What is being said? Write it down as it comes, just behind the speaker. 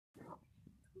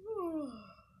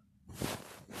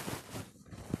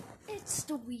It's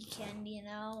the weekend, you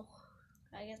know.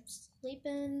 I get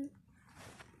sleeping.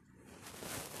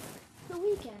 The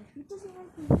weekend. Who doesn't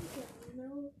like the weekend, you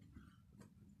know?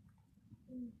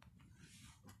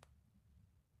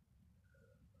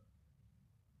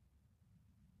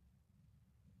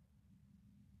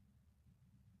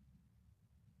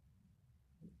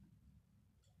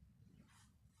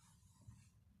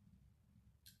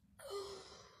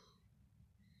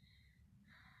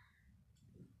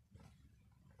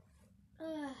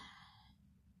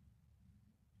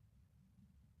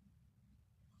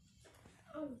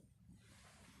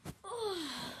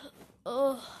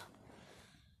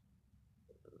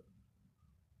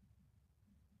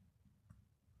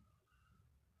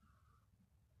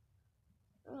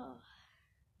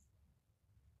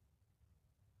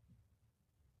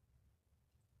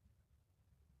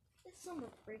 It's summer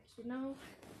break, you know.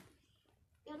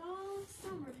 Got all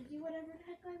summer to do whatever the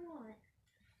heck I want.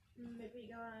 Maybe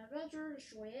go on an adventure,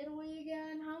 destroy Italy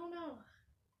again, I don't know.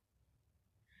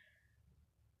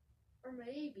 Or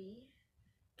maybe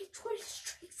get 20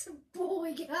 streaks of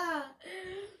bowling.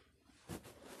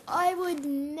 I would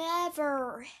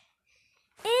never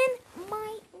in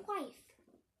my life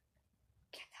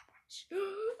get that much.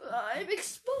 I'm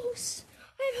exposed.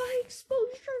 I have high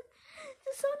exposure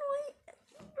to sunlight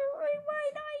during my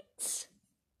nights.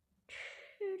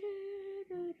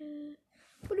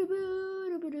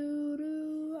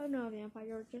 I'm not a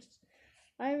vampire, just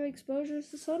I have exposure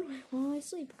to sunlight while I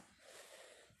sleep.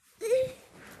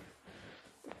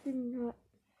 Not.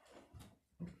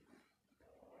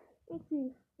 It's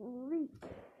me sleep.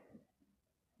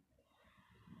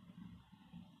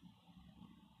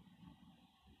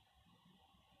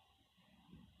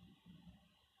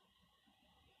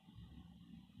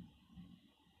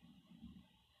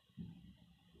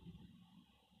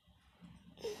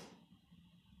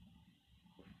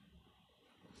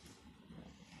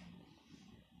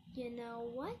 You know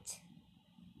what?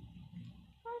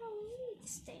 I don't need to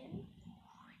stand.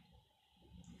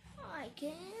 I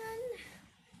can,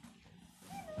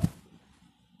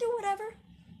 do whatever.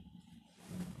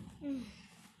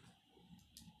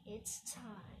 It's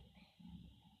time.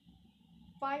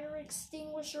 Fire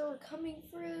extinguisher coming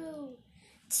through.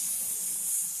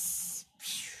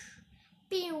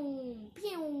 Pew,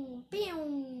 pew,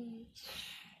 pew.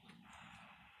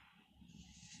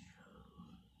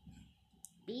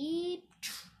 Beep,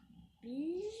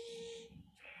 beep.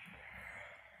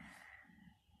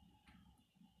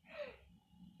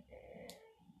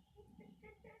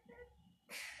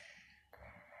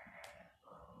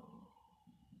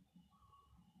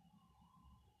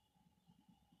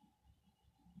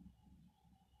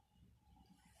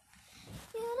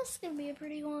 Yeah, this is gonna be a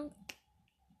pretty long.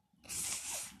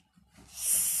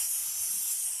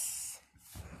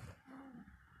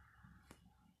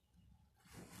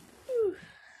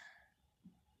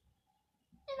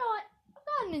 You know what? I've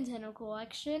got a Nintendo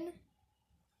collection.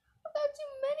 I've got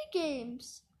too many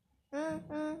games.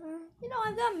 You know,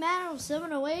 I've got Madden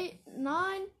 07, 08,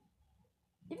 9.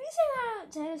 If you say that out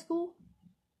of 10 is cool,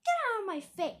 get out of my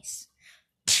face.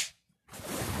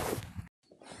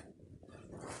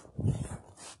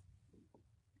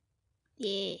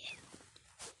 Yeah.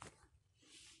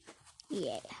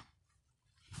 Yeah.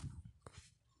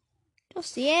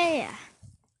 Just yeah.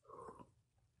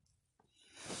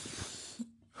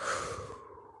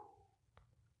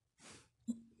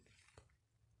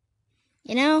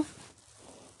 You know,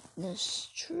 the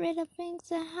straight up things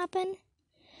that happen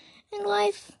in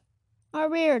life are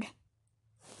weird,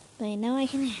 but I know I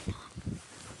can handle them.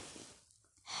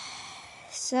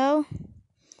 So,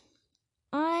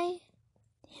 I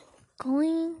am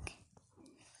going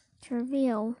to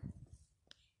reveal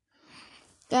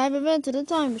that I've invented a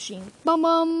time machine. Bum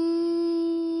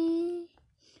bum!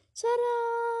 Ta-da!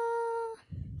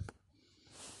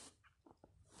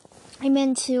 I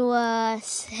meant to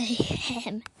say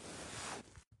him.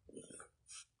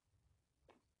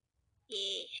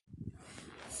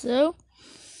 So,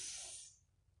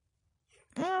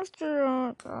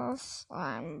 after this,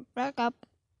 I'm back up.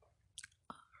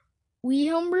 Wii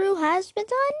Homebrew has been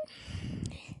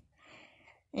done.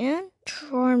 And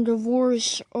I'm the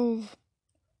voice of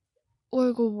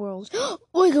Lego Worlds.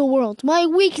 Lego Worlds, my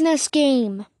weakness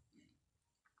game.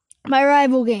 My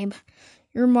rival game.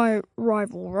 You're my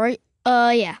rival, right?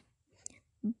 Yeah.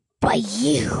 But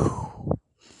you.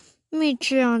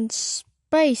 Meet you on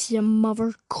space, you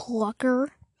mother clucker.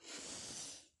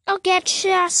 I'll get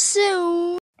ya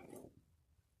soon.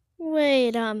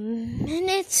 Wait a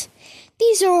minute.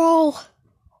 These are all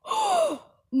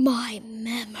my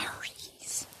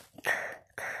memories.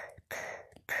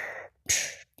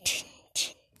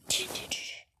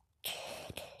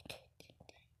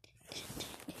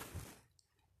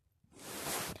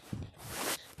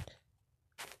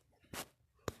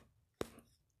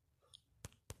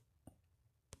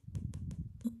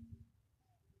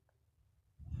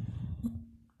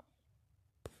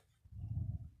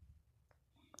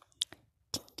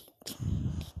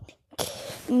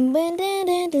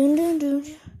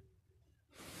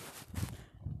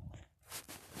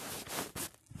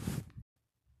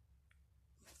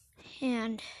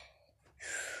 And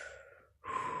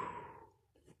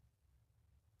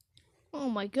oh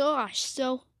my gosh,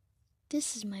 so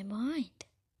this is my mind.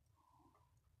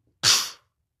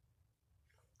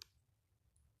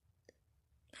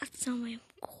 That's not my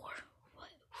core. What?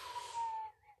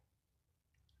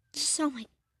 This is all my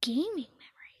gaming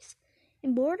memories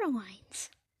and Borderlines.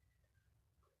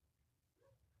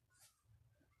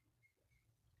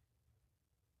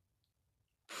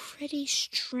 Pretty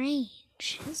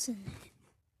strange, isn't it?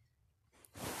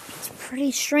 It's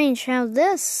pretty strange how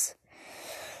this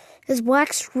is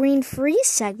black screen free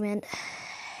segment.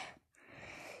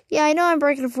 Yeah, I know I'm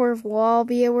breaking the fourth wall,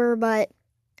 viewer,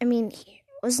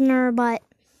 listener, but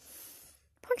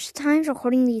a bunch of times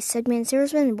recording these segments,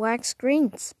 there's been black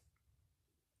screens.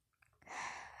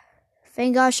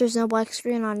 Thank gosh there's no black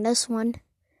screen on this one.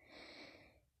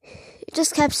 It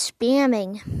just kept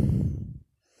spamming.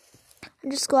 I'm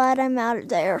just glad I'm out of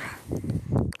there.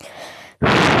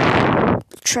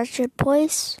 Treasured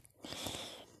place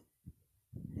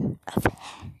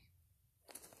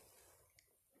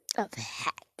of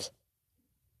heck.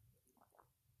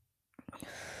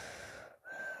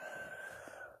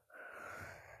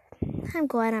 I'm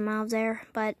glad I'm out there,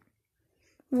 but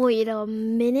wait a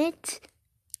minute.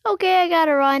 Okay, I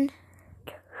gotta run.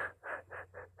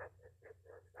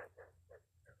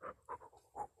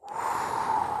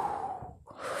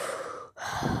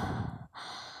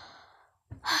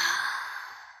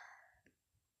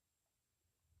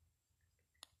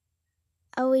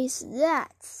 At least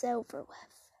that's over with.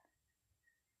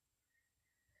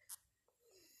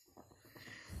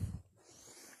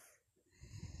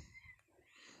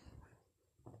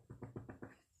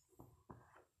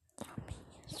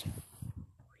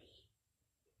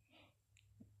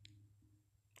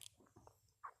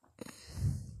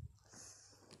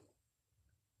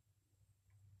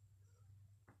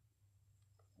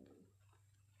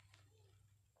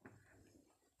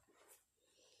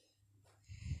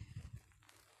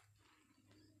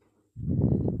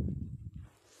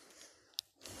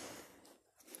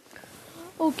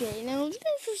 Okay, now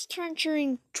this is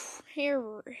torturing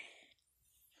terror.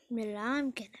 But I'm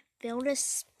gonna build a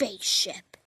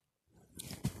spaceship.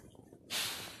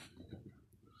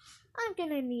 I'm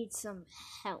gonna need some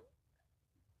help.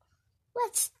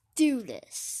 Let's do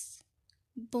this.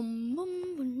 Boom,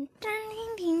 boom, boom,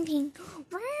 ding, ding, ding.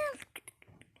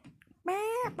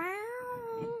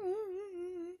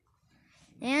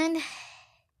 And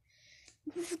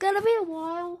this is gonna be a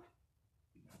while.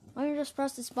 Let me just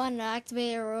press this button to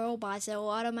activate a robot, so it will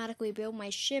automatically build my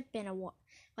ship in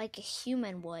like a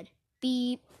human would.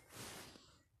 Beep.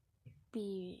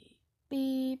 Beep.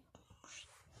 Beep.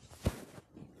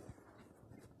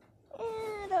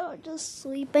 And I'll just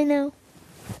sleep, I know.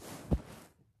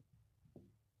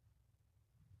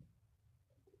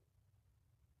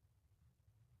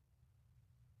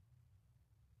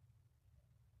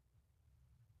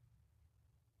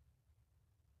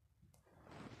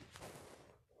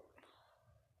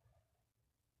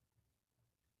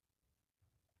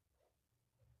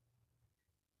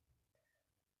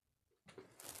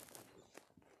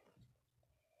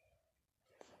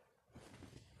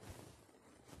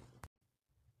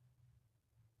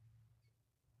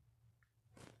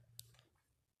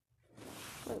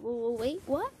 Wait,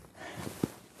 what?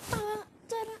 Whoa.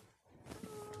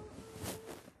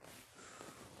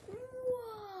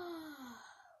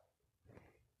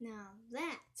 Now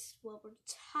that's what we're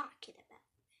talking about.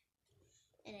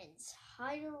 An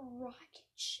entire rocket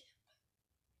ship.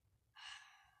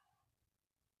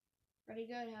 Pretty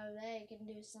good how they can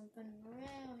do something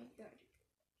really good.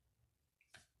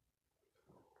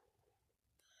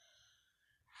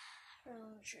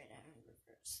 I'll try that in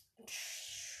reverse.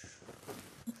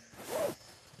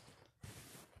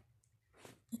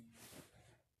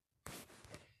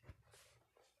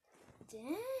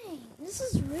 Dang, this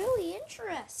is really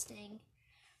interesting.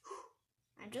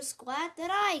 I'm just glad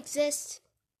that I exist.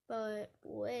 But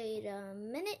wait a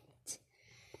minute.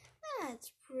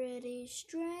 That's pretty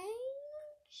strange.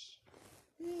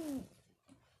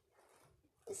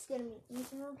 This is gonna be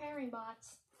easy repairing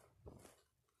bots.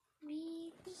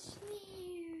 Wait,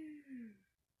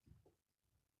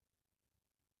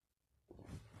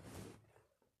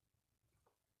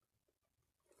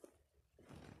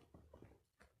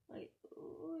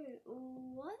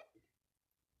 what?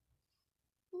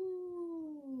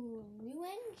 Ooh, new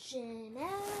engine,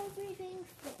 everything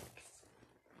fixed.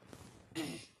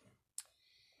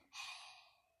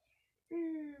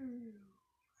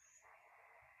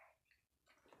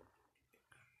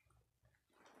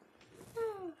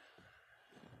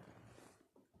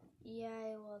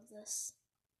 I love this.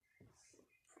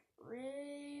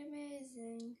 Really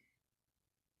amazing.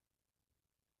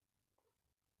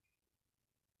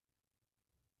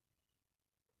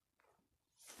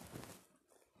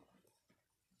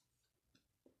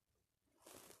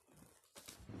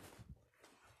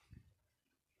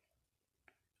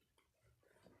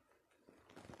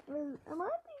 Am I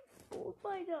being fooled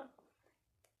by the...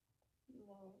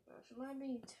 Oh gosh, am I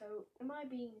being toad? Am I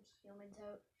being human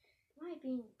toad? Am I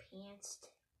being pantsed?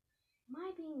 Am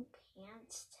I being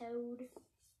pants toad?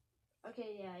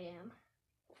 Okay, yeah, I am.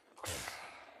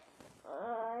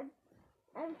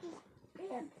 I'm just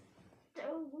pants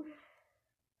toad.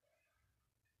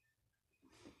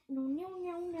 No, no,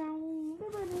 no, no.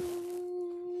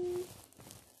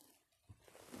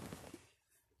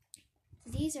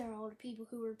 These are all the people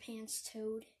who were pants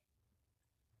toad.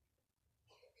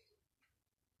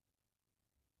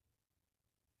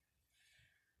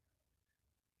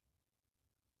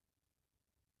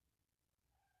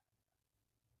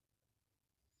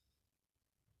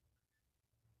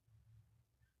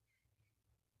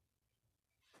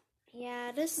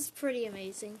 Yeah, this is pretty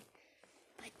amazing.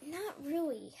 But not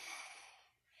really.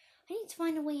 I need to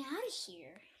find a way out of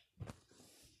here.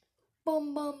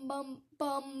 Bum, bum, bum,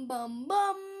 bum, bum,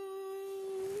 bum.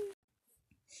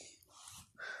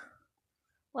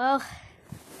 Well,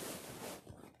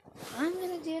 I'm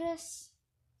gonna do this.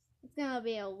 It's gonna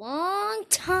be a long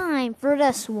time for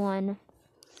this one.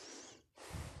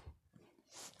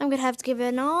 I'm gonna have to give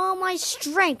in all my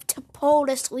strength to pull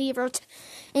this lever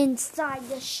inside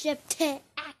the ship to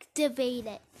activate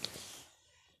it.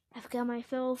 I've got my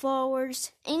fill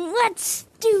forwards, and let's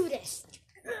do this.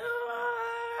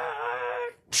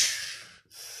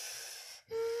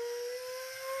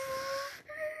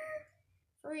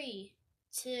 3,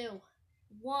 2,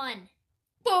 1,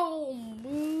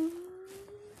 boom!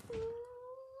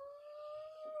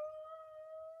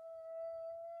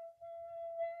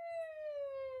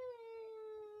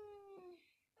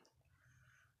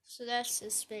 So that's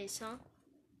his space, huh?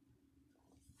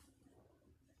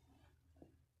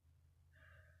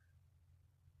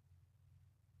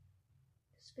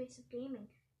 Space of gaming.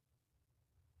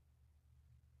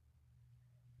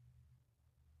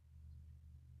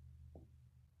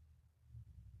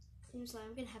 Seems like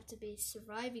I'm gonna have to be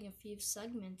surviving a few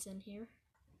segments in here.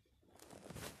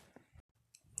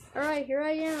 Alright, here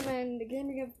I am in the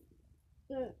gaming of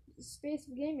the space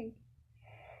of gaming.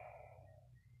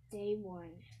 Day 1.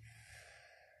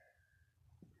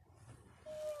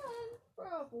 I'm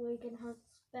probably gonna have to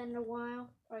spend a while.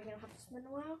 I'm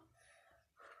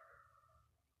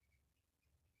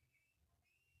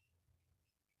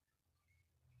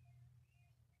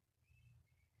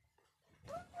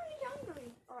pretty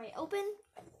hungry. Alright, open.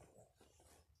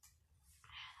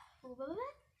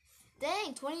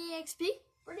 Dang, 20 XP?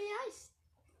 Pretty nice.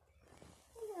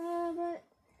 But,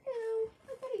 you know,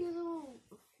 I gotta use a little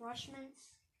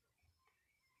refreshments.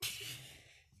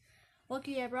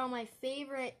 Lucky I brought my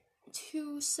favorite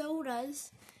 2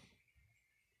 sodas.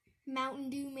 Mountain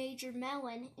Dew Major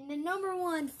Melon and the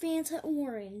 #1 Fanta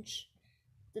Orange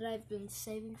that I've been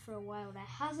saving for a while that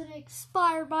hasn't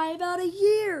expired by about a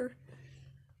year.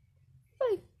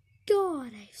 My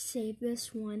God, I've saved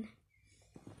this one.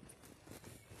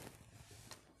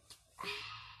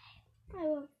 I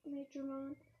love Major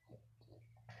Melon.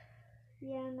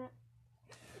 Yeah,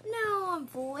 now I'm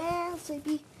full and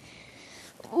sleepy.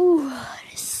 Ooh,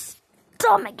 this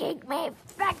stomach ache may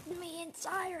affect me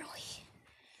entirely.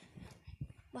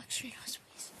 Luxury nose,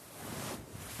 please.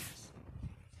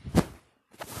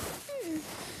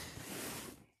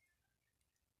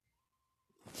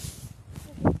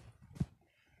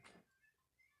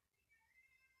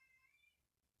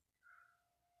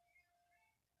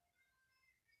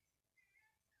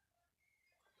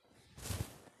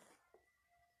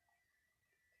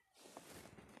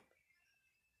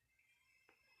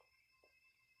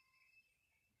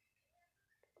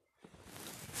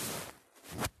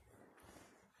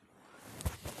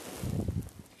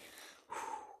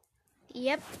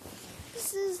 Yep,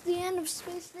 this is the end of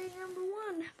Space Day #1.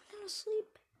 I'm gonna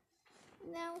sleep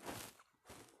now.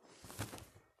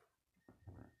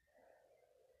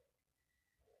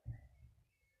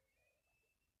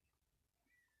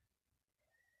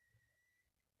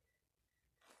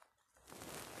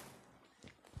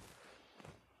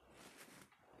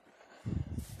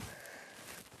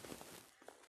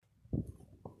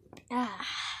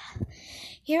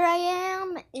 Here I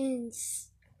am in,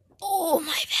 oh,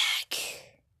 my back,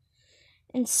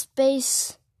 in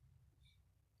space,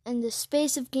 in the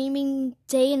space of gaming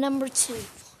day #2.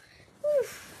 Whew,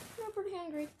 I'm pretty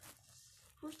hungry.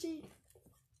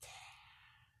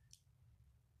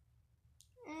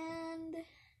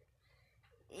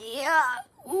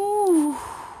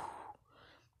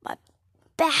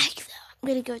 I'm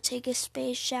gonna go take a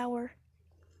space shower.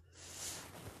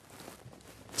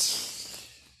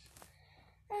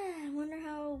 I wonder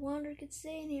how Wander could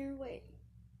stay in here. Wait.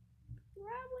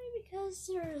 Probably because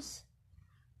there's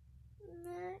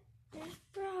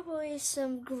probably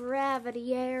some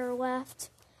gravity air left.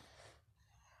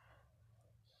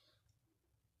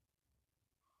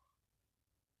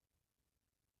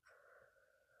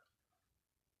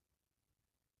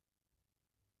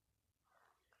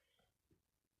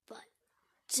 But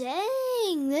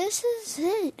dang, this is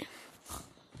it.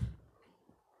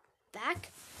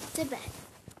 Back to bed.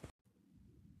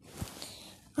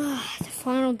 The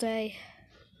final day,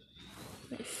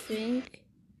 I think.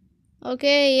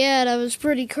 Okay, yeah, that was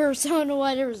pretty cursed. I don't know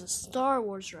why there was a Star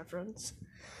Wars reference.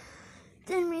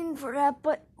 Didn't mean for that,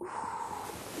 but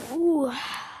ooh.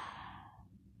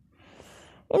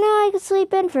 I could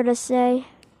sleep in for this day.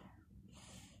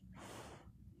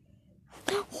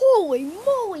 Holy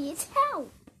moly, it's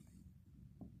help!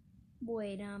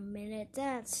 Wait a minute,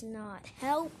 that's not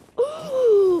help.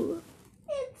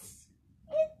 It's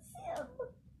him,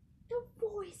 the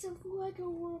voice of Lego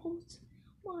Worlds,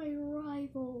 my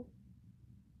rival.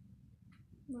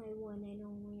 My one and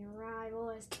only rival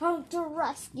has come to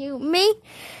rescue me.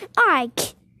 I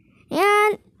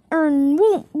can't or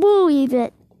won't believe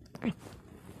it.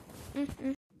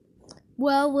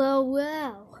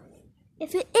 Well.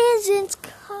 If it isn't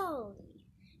Koli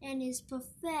and his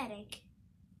pathetic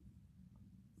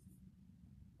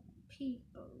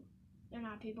people. They're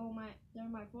not people, they're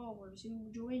my followers who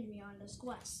joined me on this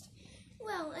quest.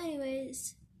 Well,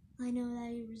 anyways, I know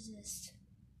that you resist.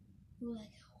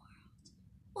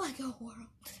 Lego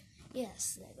World.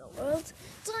 Yes, Lego World.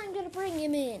 So I'm gonna bring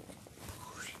him in.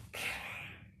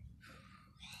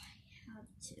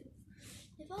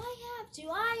 If I have to,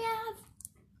 I have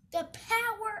the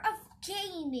power of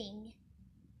gaming.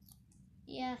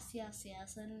 Yes,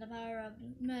 and the power of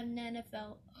an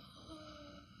NFL.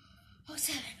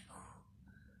 07.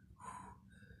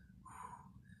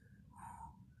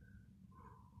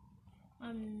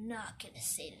 I'm not gonna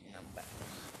say the number.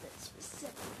 That's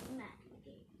specific Madden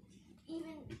game.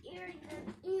 Even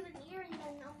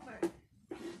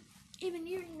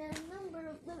hearing the number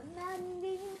of the Madden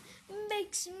game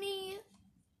makes me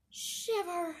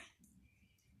shiver.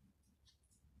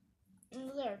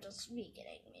 They're just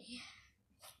weakening me.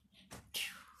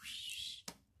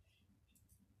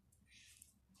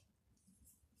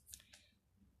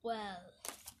 Well,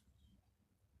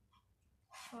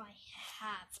 I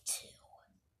have to.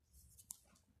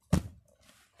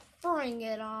 Bring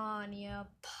it on, you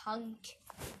punk.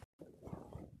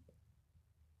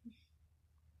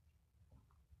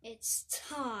 It's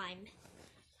time.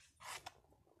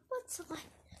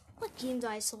 What game do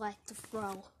I select to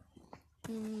throw?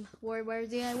 Warrior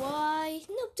DIY.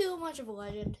 Not too much of a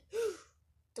legend.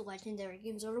 The legendary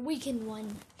games are the weakened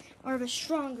one, or the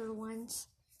stronger ones.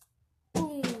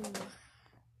 Boom.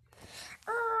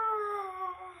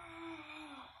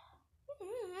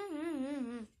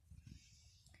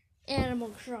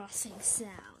 Animal Crossing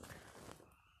sound.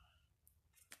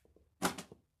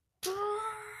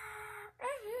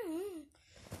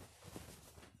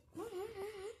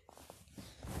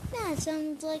 That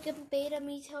sounds like a Beta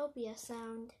Metopia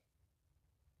sound.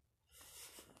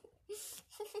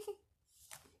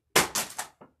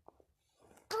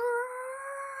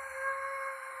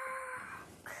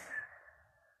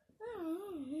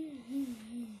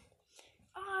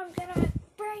 I'm gonna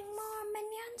bring more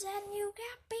minions and you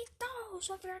can't beat those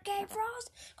with your game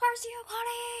frost. Curse you,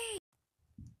 Koli!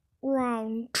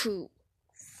 Round 2.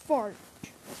 Fight.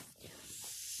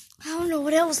 I don't know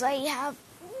what else I have.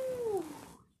 Ooh.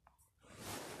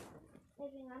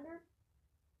 Anything under?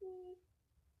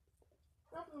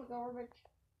 Nothing but garbage.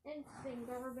 Anything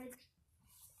garbage.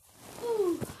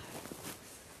 Ooh.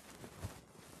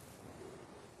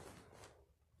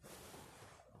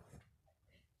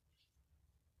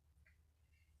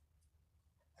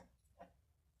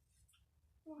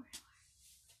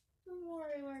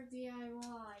 Warrior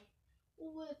DIY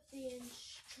with the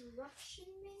instruction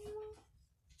manual?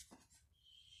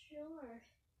 Sure.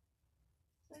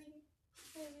 Maybe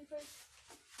first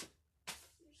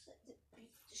you're set to be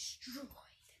destroyed.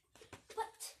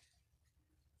 But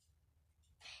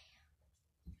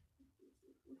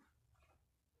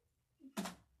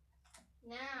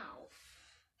now,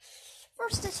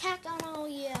 first attack on all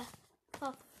you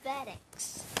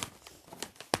pathetics.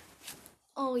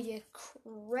 All you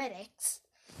critics.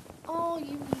 All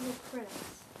you evil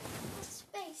critics. Let's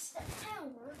face the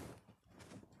power.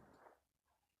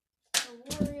 The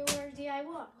Warrior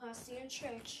DIY plus the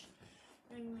church.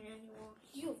 And manual,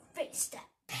 you face that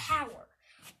power.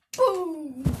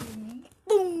 Boom!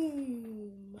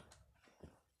 Boom!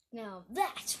 Now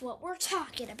that's what we're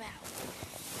talking about.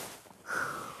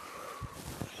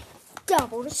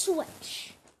 Double the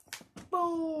switch.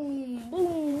 Boom,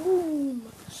 boom,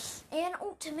 boom. And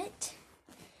ultimate.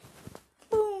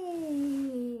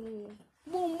 Boom.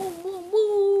 Boom, boom, boom,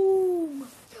 boom.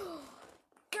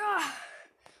 God,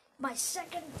 my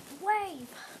second wave.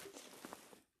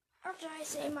 Or did I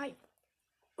say my...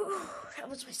 Ooh, that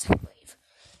was my second wave.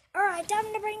 Alright,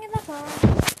 time to bring in the 4.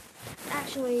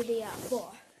 Actually, the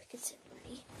 4.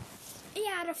 Considerably.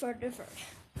 Yeah, the third.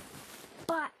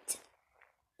 But...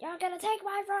 you're gonna take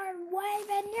my third wave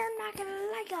and you're not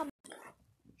gonna like them.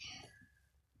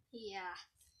 Yeah.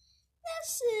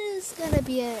 This is gonna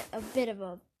be a bit of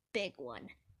a big one.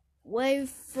 Wave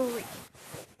 3.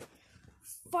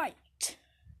 Fight.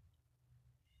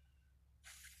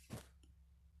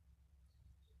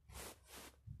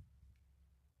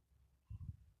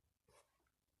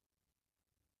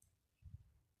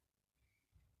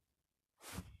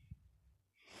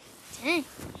 Dang.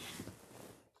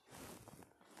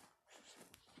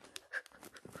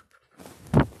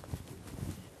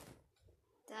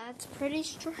 That's pretty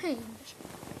strange.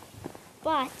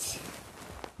 But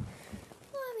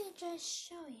let me just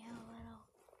show you a little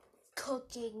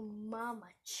cooking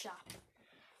mama chop.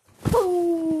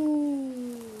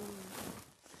 Boom!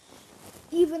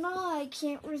 Even I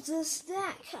can't resist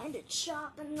that kind of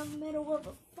chop in the middle of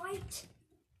a fight.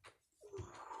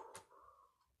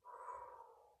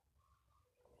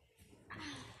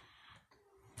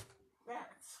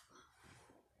 That's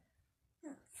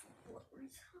what we're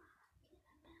talking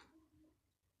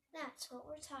about. That's what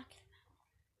we're talking about.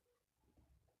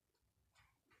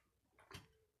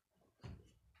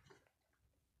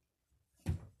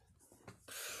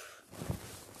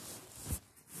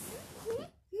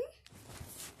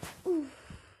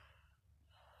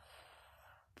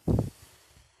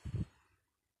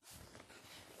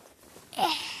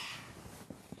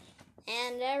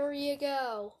 And there you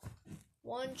go.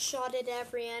 One shot at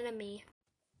every enemy.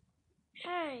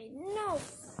 Hey, no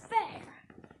fair.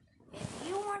 If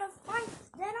you want to fight,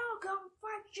 then I'll go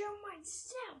fight you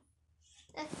myself.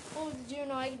 Oh, did you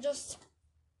know I could just...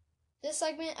 this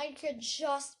segment, I could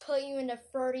just put you into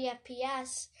 30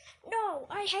 FPS. No,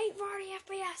 I hate 30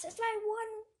 FPS. It's my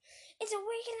one... it's a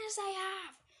weakness I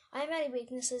have. I have many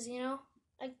weaknesses, you know?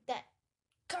 Like that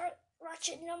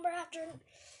ratchet number after...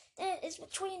 it's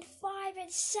between 5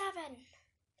 and 7.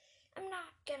 I'm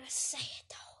not gonna say it,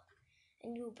 though.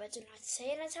 And you better not say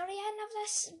it until the end of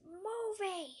this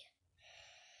movie.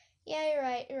 Yeah, you're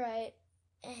right.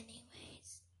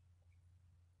 Anyways.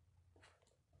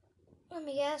 Let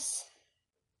me guess.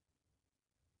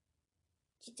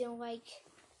 You don't like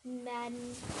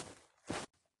Madden?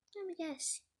 Let me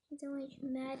guess. You don't like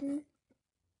Madden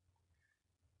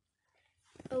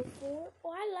 04? Oh,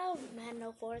 I love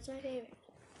Madden 04. It's my favorite.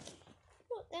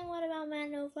 Well, then what about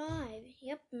Madden 05?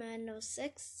 Yep, Madden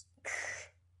 06.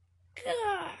 God,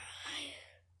 I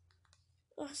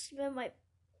lost my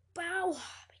bow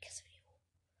because of you.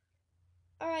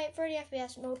 Alright, 30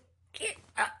 FPS mode.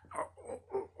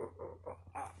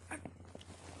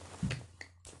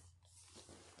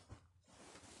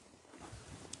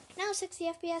 Now 60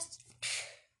 FPS.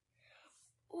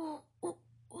 Ooh.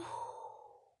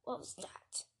 What was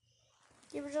that?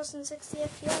 You were just in 60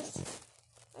 FPS?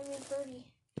 I mean 30.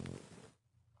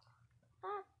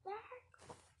 Not that.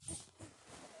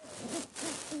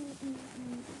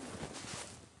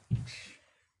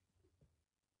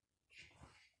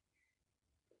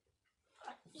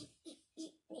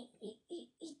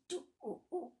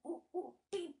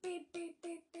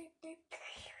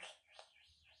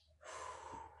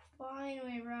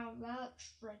 Finally around that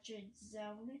stretched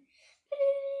zone.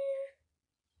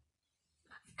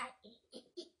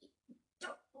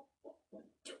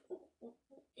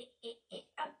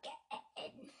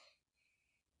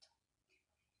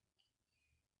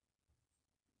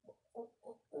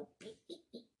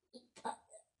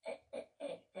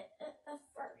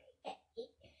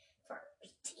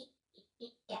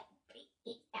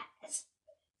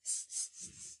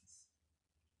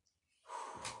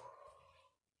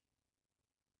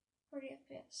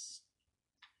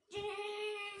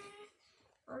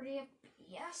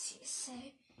 FPS, you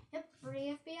say? Yep,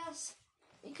 30 FPS.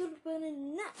 We could have been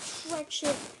in that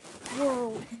wretched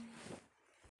world.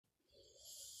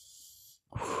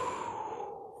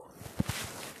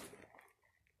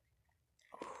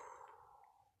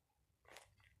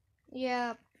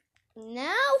 Yeah,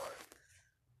 now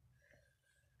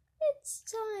it's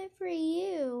time for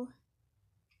you,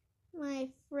 my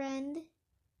friend,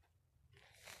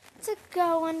 to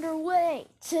go underway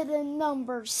to the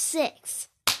number 6.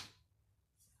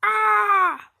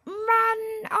 Man,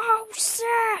 oh,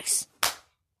 6.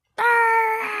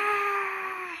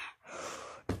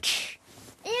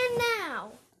 And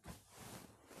now,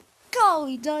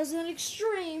 Koli does an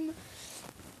extreme,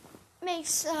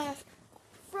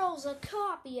 throws a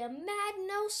copy of Madden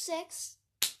 06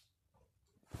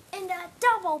 and a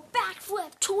double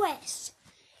backflip twist.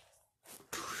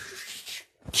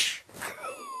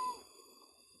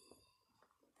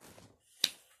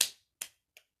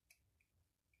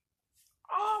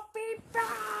 I'll be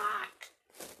back.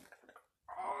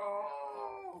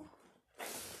 Oh.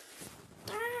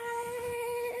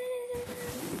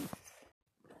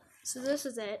 So this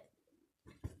is it.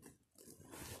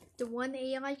 The one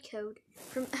AI code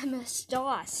from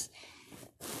MS-DOS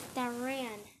that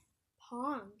ran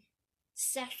Pong.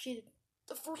 It's actually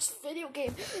the first video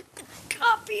game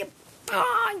copy of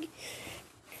Pong.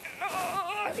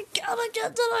 I gotta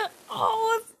get to the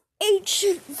Hall of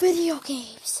Ancient Video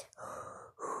Games.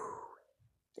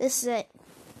 This is it.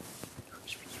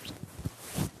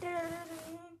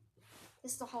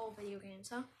 This is the whole video games,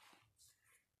 huh?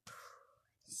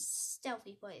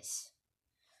 Stealthy place.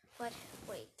 But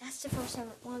wait, that's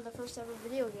one of the first ever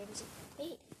video games.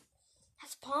 Wait,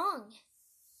 that's Pong.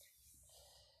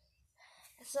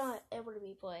 It's not able to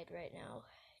be played right now.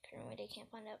 Currently, they can't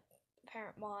find a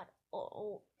parent mod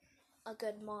or a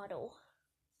good model.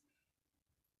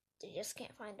 They just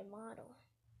can't find a model.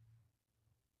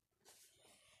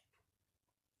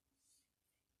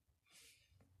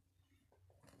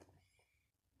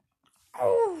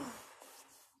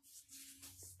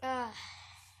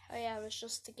 Oh yeah, it was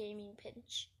just a gaming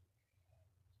pinch.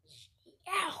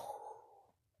 Ow!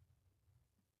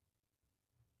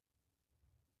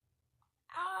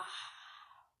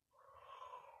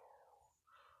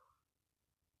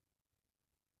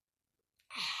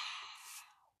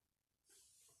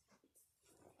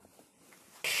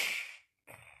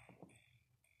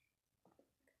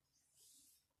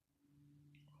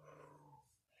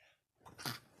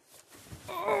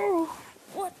 Oh,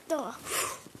 what the?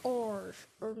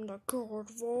 I'm the god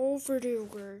of all video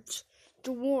games,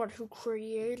 the one who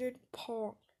created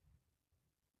Pong.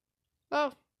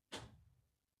 Oh,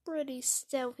 pretty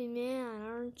stealthy man,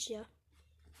 aren't you?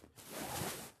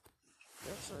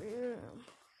 Yes, I am.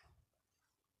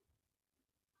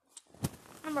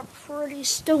 I'm a pretty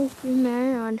stealthy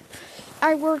man.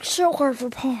 I worked so hard for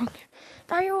Pong.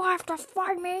 Now you'll have to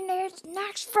find me in these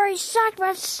next 3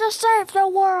 segments to save the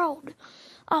world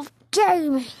of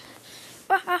gaming.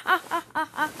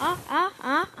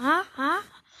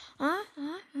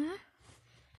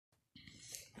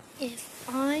 If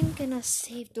I'm gonna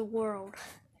save the world,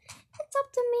 it's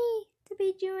up to me to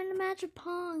beat you in the match of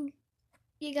Pong.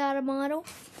 You got a model?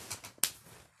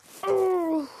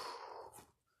 Oh.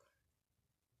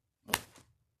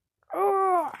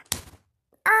 Oh.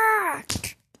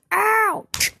 Ouch.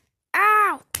 Ouch.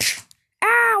 Ouch.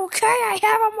 Ow. Okay, I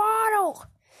have a model.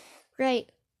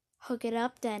 Great. Hook it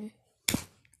up then.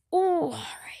 Oh, all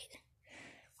right.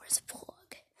 Where's the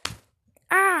plug?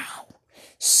 Ow.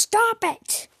 Stop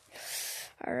it.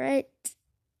 All right.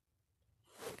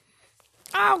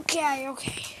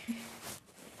 Okay.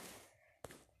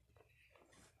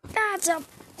 That's a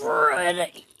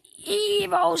pretty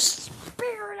evil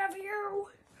spirit of you.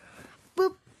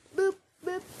 Boop, boop,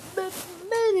 boop, boop,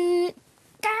 minute.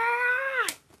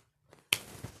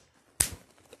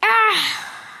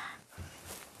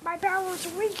 My power's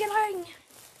weakening.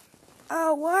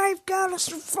 Oh, I've got to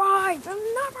survive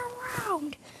another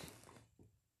round.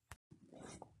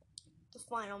 The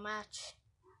final match.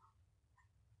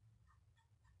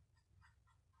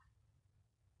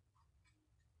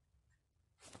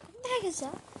 Bag is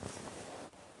up.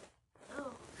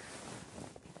 Oh.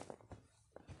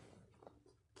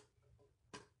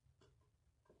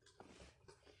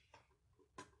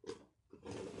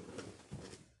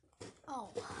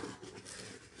 Oh.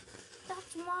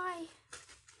 That's my...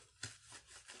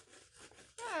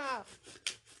 Oh.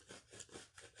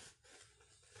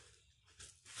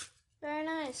 Very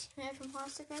nice. Made from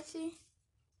plastic, I see.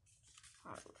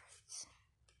 Alright.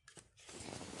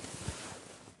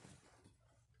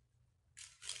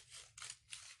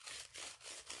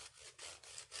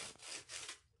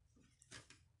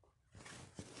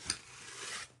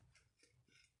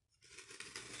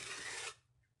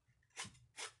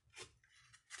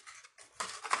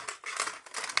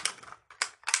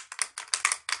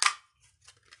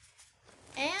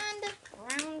 And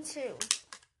round 2.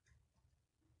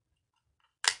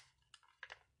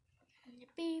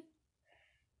 Beep.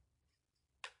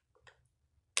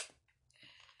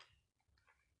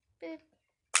 Beep.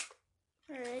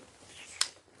 Alright.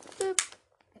 Boop.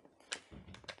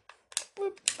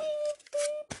 Boop.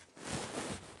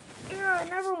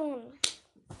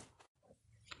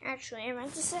 Actually, I meant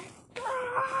to say,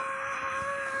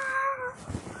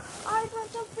 I've been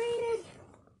defeated.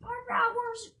 Our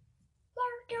powers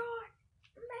are gone.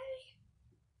 Me,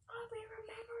 I'll be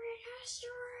remembered in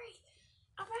history.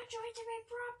 Eventually to be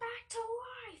brought back to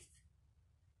life.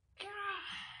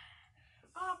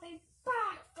 I'll be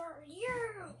back for you,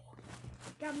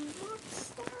 you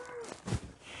monster.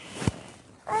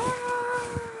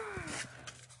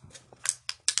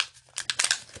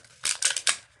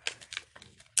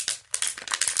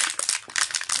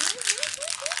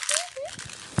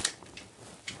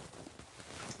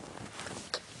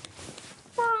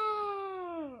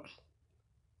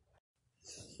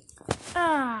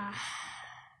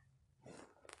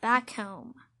 Back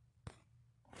home.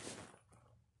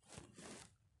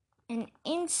 An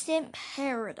instant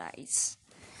paradise.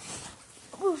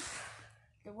 Oof.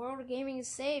 The world of gaming is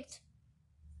saved.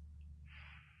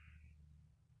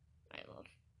 I love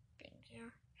being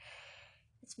here.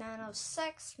 It's man of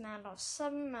 6, man of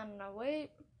 7, man of 8.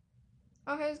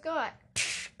 Okay, let's go.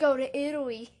 Go to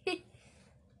Italy.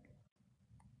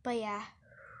 But yeah.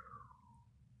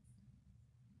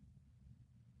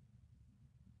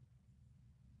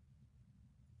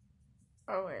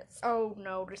 Oh wait. Oh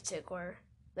no, the tickler.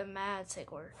 The mad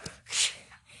tickler.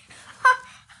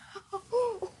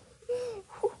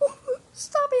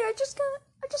 Stop it, I just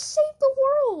saved the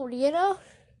world, you know?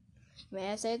 You may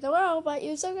have saved the world, but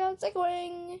you still got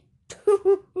tickling.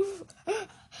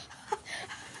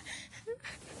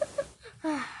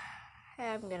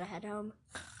 I'm gonna head home.